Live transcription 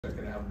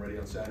Going to have them ready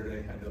on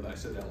Saturday. I know that I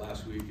said that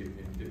last week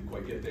and didn't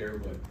quite get there,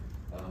 but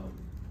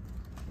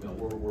you know,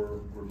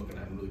 we're looking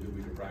at a really good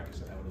week of practice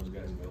and having those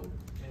guys available.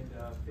 And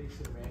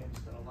facing the man,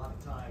 spent a lot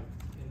of time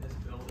in this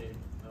building.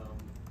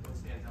 What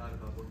stands out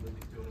about what Luke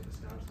is doing at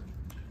Wisconsin?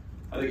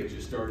 I think it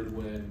just started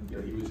when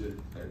he was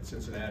at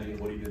Cincinnati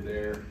and what he did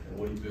there and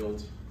what he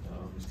built.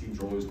 His teams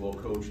are always well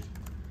coached.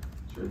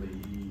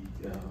 Certainly,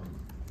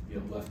 he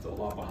left a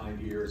lot behind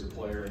here as a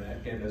player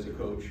and as a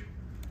coach.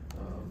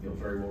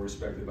 Very well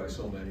respected by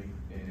so many,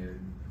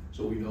 and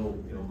so we know,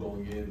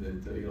 going in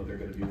that they're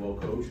going to be well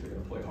coached. They're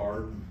going to play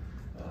hard.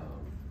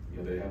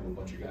 They have a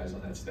bunch of guys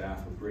on that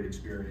staff with great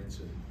experience,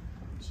 and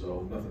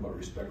so nothing but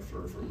respect for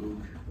Luke,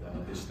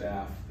 his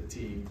staff, the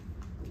team,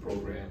 the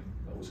program.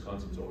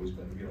 Wisconsin's always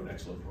been an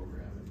excellent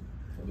program,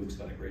 and Luke's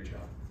done a great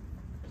job.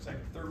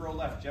 Third row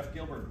left, Jeff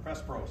Gilbert,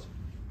 Press Pros.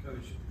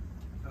 Coach,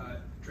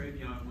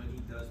 Travion, when he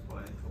does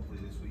play, hopefully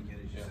this weekend,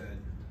 as you said,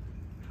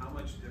 how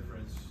much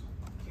difference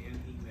can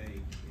he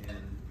make in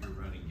your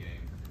running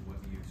game? And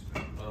what do you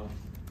expect? Well,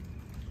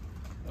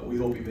 we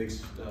hope he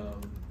makes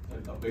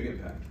a big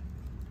impact.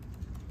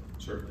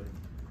 Certainly,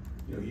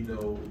 we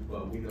know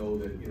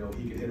that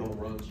he can hit home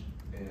runs,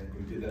 and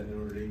we did that in the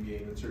Notre Dame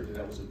game, and certainly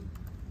that was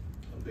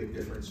a big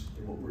difference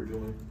in what we're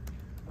doing.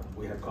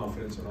 We have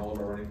confidence in all of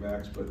our running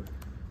backs, but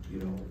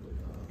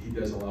he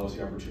does allow us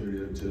the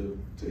opportunity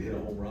to hit a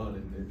home run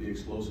and be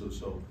explosive.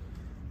 So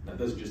that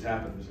doesn't just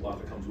happen. There's a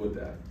lot that comes with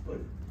that, but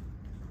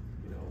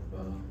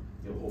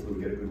hopefully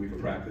we get a good week of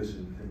practice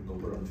and go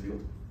put it on the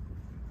field.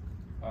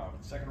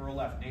 Second row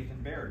left, Nathan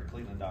Baird,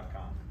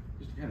 Cleveland.com.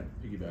 Just to kind of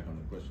piggyback on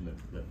the question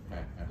that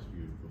Pat asked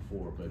you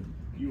before, but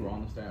you were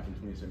on the staff in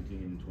 2017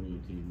 and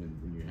 2018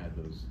 when you had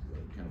those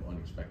kind of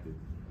unexpected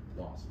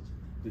losses.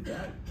 Did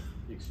that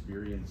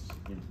experience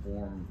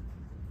inform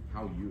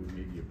how you would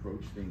maybe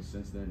approach things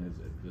since then as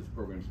the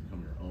program's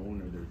become your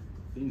own? Are there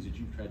things that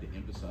you've tried to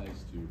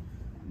emphasize to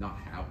not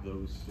have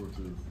those sorts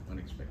of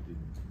unexpected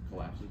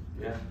collapses?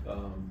 Yeah,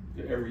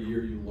 every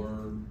year you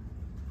learn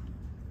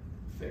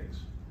things.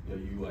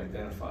 You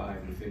identify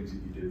the things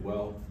that you did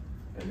well,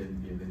 and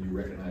then you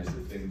recognize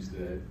the things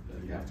that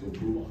you have to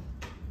improve on.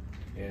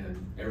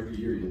 And every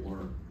year you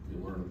learn.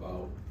 You learn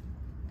about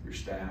your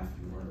staff.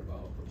 You learn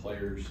about the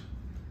players.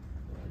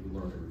 You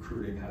learn the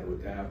recruiting, how to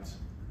adapt.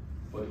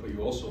 But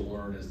you also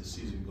learn as the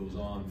season goes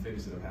on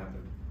things that have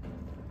happened,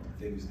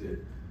 things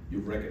that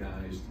you've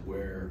recognized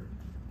where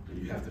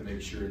you have to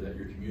make sure that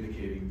you're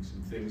communicating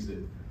some things that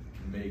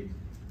can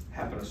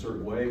happen a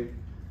certain way,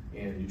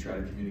 and you try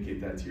to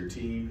communicate that to your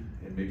team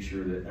and make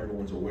sure that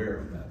everyone's aware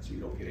of that so you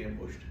don't get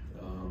ambushed.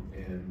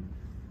 And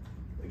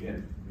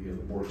again, the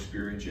more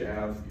experience you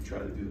have, you try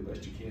to do the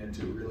best you can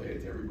to relay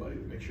it to everybody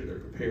to make sure they're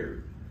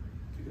prepared,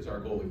 because our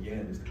goal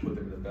again is to put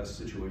them in the best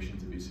situation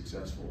to be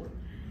successful.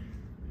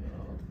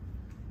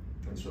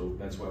 And so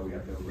that's why we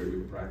have to have a great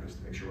week of practice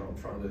to make sure we're out in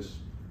front of this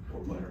and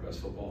we're playing our best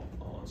football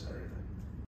on Saturday night.